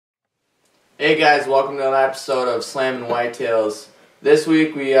Hey guys, welcome to another episode of Slammin' Whitetails. This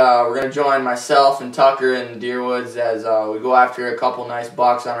week we're going to join myself and Tucker in the deer woods as we go after a couple nice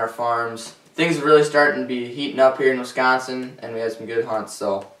bucks on our farms. Things are really starting to be heating up here in Wisconsin, and we had some good hunts,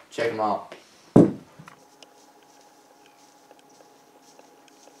 so check them out.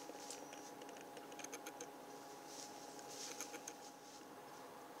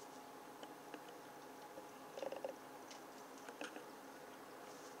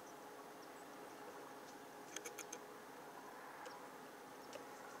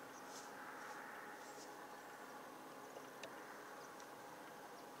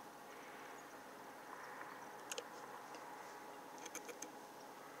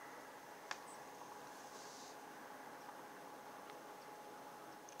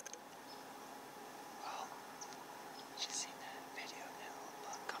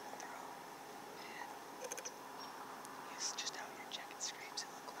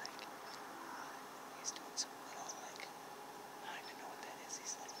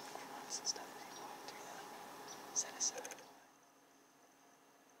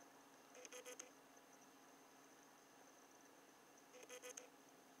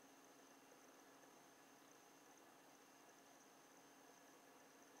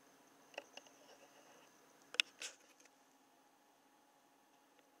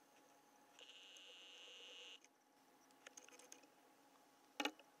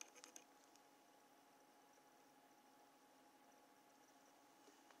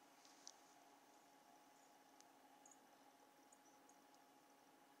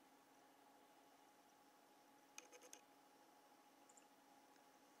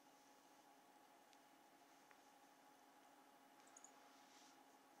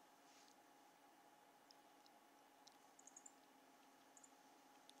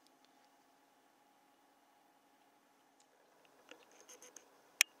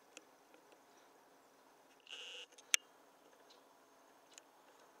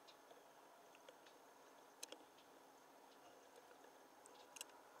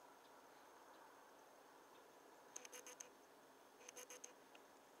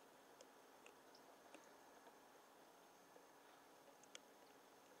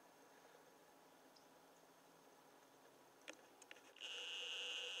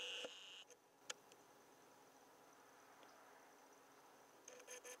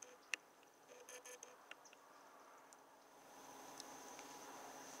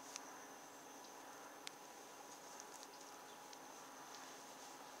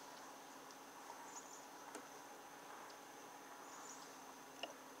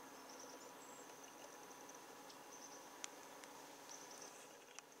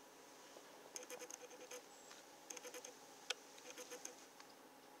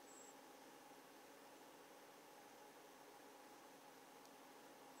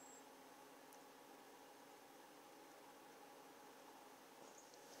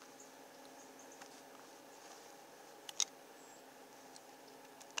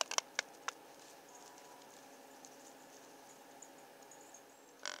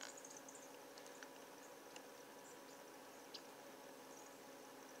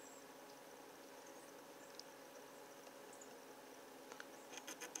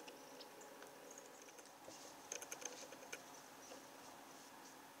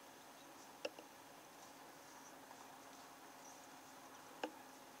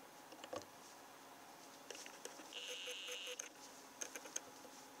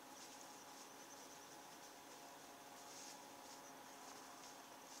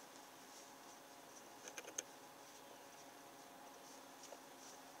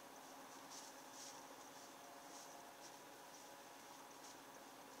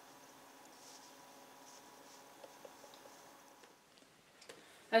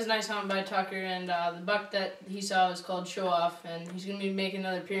 That's a nice hunt by Tucker, and the buck that he saw was called Show Off, and he's going to be making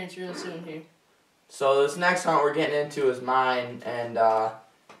another appearance real soon here. So this next hunt we're getting into is mine, and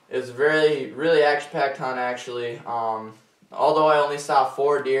it was a really action-packed hunt actually. Although I only saw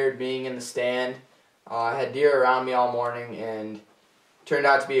 4 deer being in the stand, I had deer around me all morning, and it turned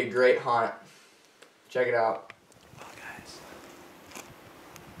out to be a great hunt. Check it out.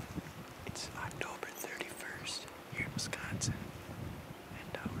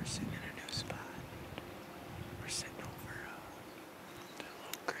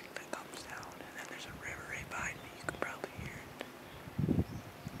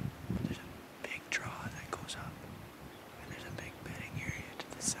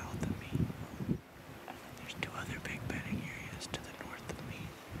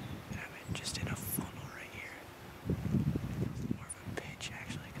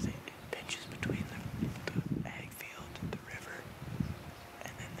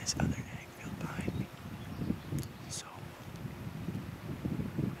 this other ag field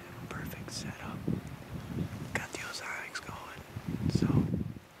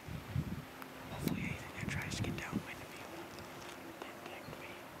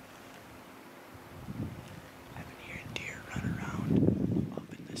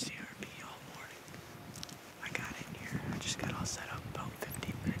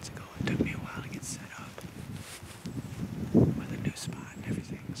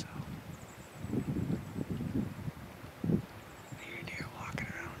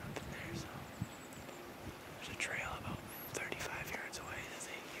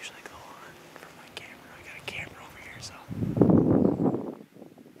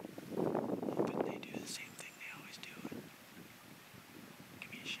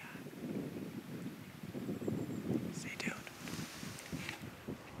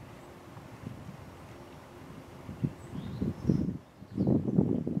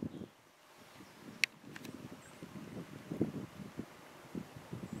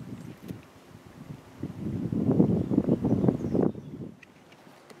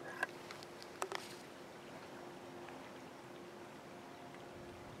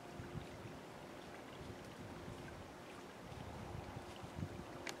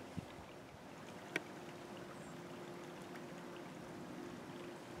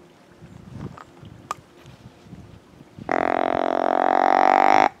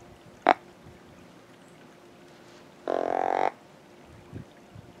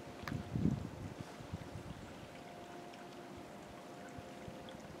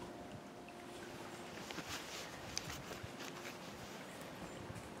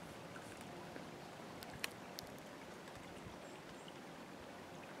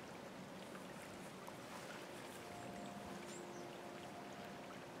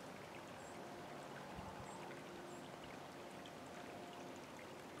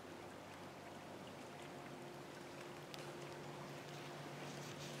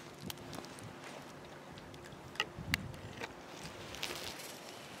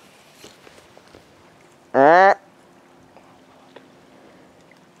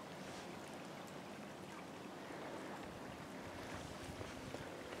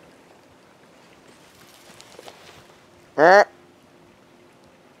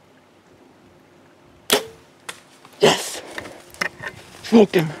Yes!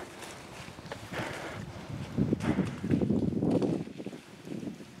 Smoked him.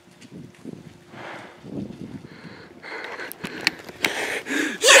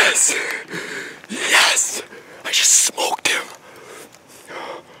 Yes! Yes! I just smoked him.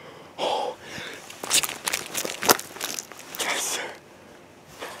 Oh. Yes.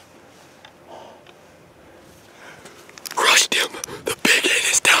 Crushed him. The big head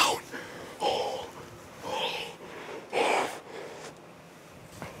is down. Oh.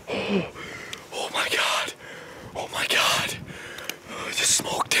 Oh my God. Oh my God. I just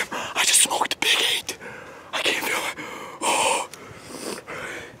smoked him. I just smoked the big 8. I can't feel it. Oh.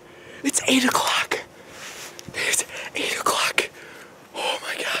 It's 8 o'clock. It's 8 o'clock. Oh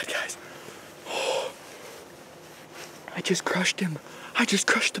my God, guys. Oh. I just crushed him. I just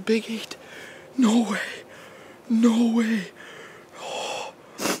crushed the big 8. No way. No way. Oh.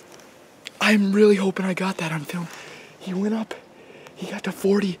 I'm really hoping I got that on film. He went up. He got to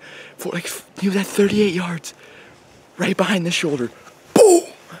 40. He was at 38 yards. Right behind the shoulder. Boom!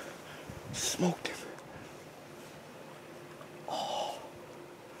 Smoked him. Oh.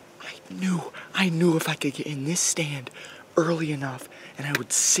 I knew if I could get in this stand early enough and I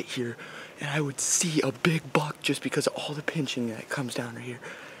would sit here and I would see a big buck just because of all the pinching that comes down right here.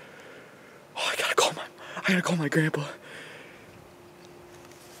 Oh, I gotta call my grandpa.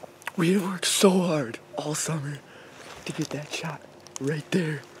 We worked so hard all summer to get that shot right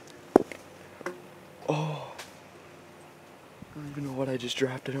there. Oh. I don't even know what I just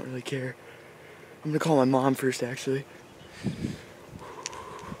dropped. I don't really care. I'm gonna call my mom first, actually.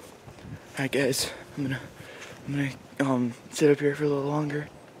 Alright, guys. I'm gonna sit up here for a little longer.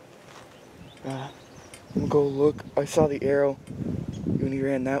 I'm gonna go look. I saw the arrow when he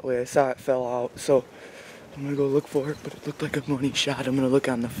ran that way. I saw it fell out, so I'm gonna go look for it. But it looked like a money shot. I'm gonna look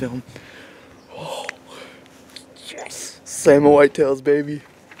on the film. Oh, yes! Slammin Whitetails, baby.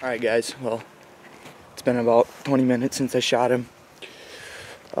 Alright, guys. Well, it's been about 20 minutes since I shot him.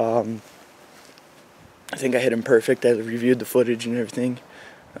 I think I hit him perfect. I reviewed the footage and everything.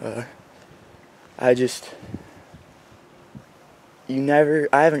 I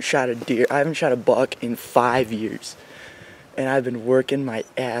haven't shot a deer. I haven't shot a buck in 5 years, and I've been working my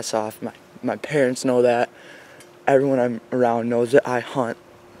ass off. My parents know that. Everyone I'm around knows that I hunt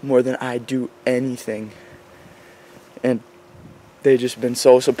more than I do anything, and they've just been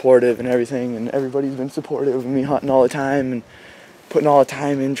so supportive and everything, and everybody's been supportive of me hunting all the time and putting all the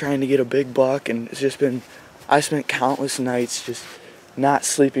time in trying to get a big buck. And it's just been, I spent countless nights just not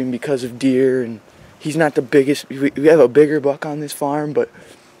sleeping because of deer. And he's not the biggest. We have a bigger buck on this farm, but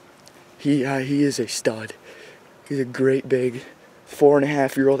he is a stud. He's a great big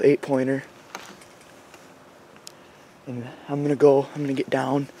 4.5-year-old 8-pointer. And I'm gonna get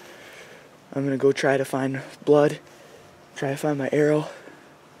down. I'm gonna go try to find blood, try to find my arrow.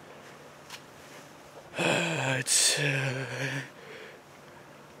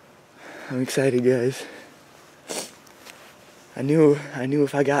 I'm excited, guys. I knew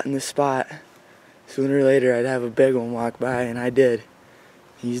if I got in this spot, sooner or later I'd have a big one walk by, and I did.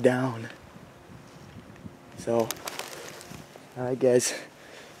 He's down. So, alright, guys.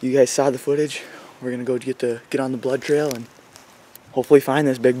 You guys saw the footage. We're gonna go get on the blood trail and hopefully find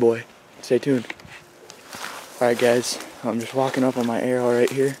this big boy. Stay tuned. Alright, guys. I'm just walking up on my arrow right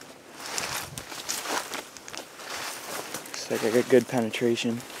here. Looks like I got good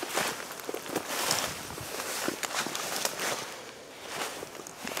penetration.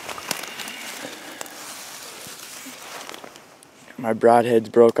 My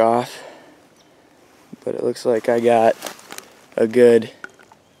broadheads broke off, but it looks like I got a good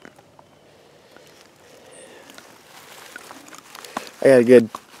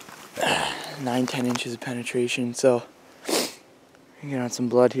 9-10 inches of penetration. So I'm getting on some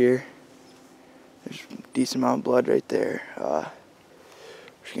blood here. There's a decent amount of blood right there. We're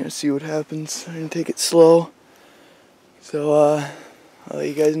just gonna see what happens. I'm gonna take it slow. So I'll let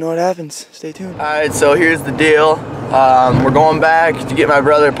you guys know what happens. Stay tuned. Alright, so here's the deal. We're going back to get my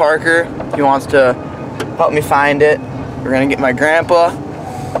brother Parker. He wants to help me find it. We're gonna get my grandpa.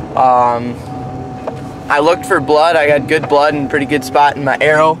 I looked for blood. I got good blood and pretty good spot in my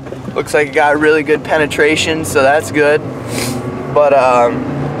arrow. Looks like it got really good penetration, so that's good. But I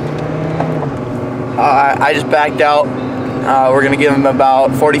just backed out. We're gonna give him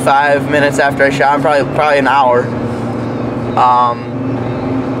about 45 minutes after I shot him, probably an hour.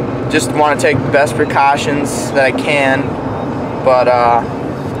 just want to take the best precautions that I can. But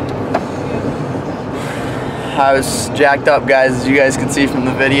I was jacked up, guys, as you guys can see from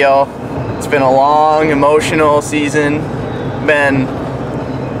the video. It's been a long, emotional season. Been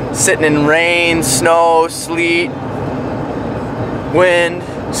sitting in rain, snow, sleet, wind,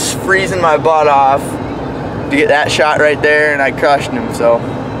 just freezing my butt off to get that shot right there, and I crushed him. So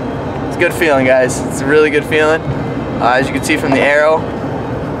it's a good feeling, guys. It's a really good feeling. As you can see from the arrow,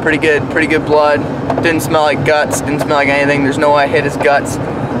 pretty good blood. Didn't smell like guts, didn't smell like anything. There's no way I hit his guts.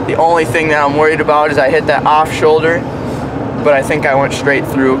 The only thing that I'm worried about is I hit that off shoulder, but I think I went straight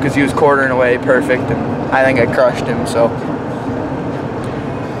through because he was quartering away perfect, and I think I crushed him. So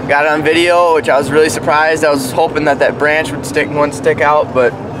got it on video, which I was really surprised. I was hoping that that branch would stick out,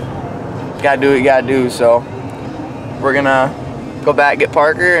 but gotta do what you gotta do. So we're gonna go back, get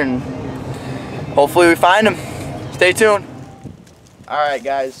Parker, and hopefully we find him. Stay tuned. Alright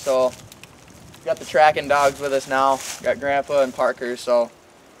guys, so got the tracking dogs with us now. Got Grandpa and Parker, so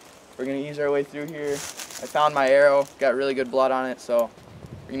we're gonna ease our way through here. I found my arrow, got really good blood on it, so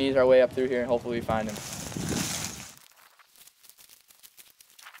we're gonna ease our way up through here and hopefully we find him.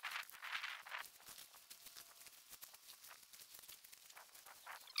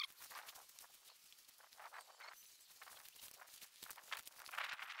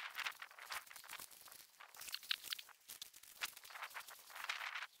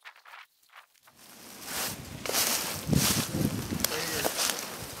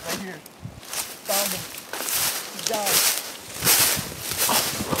 Right here. Found him. He's down. Oh.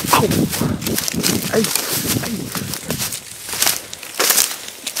 Hey.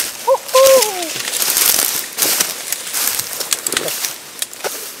 Woo-hoo.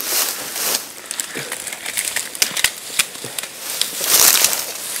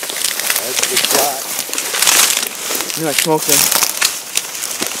 That's a good shot. I smoked him.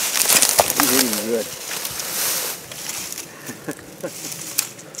 He's eating good.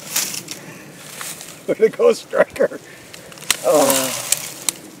 Way to go, Striker.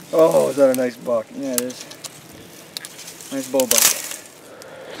 Oh, is that a nice buck? Yeah, it is. Nice bull buck.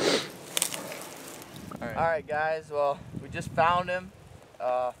 Alright guys, well, we just found him.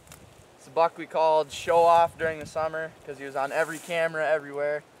 It's a buck we called Show Off during the summer because he was on every camera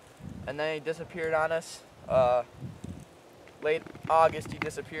everywhere. And then he disappeared on us. Late August he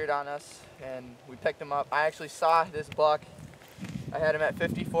disappeared on us and we picked him up. I actually saw this buck. I had him at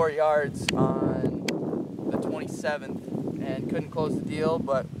 54 yards on the 27th and couldn't close the deal,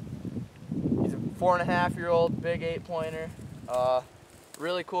 but he's a 4.5-year-old big 8-pointer.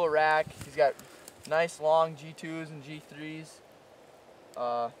 Really cool rack. He's got nice long G2s and G3s.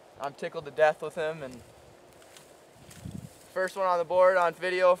 I'm tickled to death with him, and first one on the board on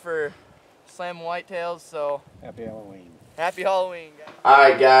video for Slammin Whitetails, so happy Halloween. Happy Halloween, guys.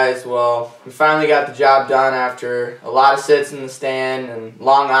 Alright guys, well, we finally got the job done after a lot of sits in the stand and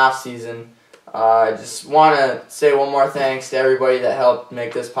long off season. I just want to say one more thanks to everybody that helped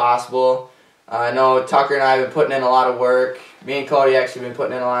make this possible. I know Tucker and I have been putting in a lot of work. Me and Cody actually been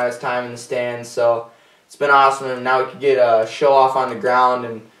putting in a lot of time in the stands, so it's been awesome. And now we can get a show off on the ground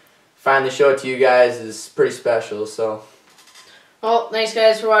and finally show it to you guys is pretty special. So, well, thanks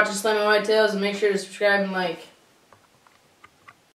guys for watching Slammin Whitetails, and make sure to subscribe and like.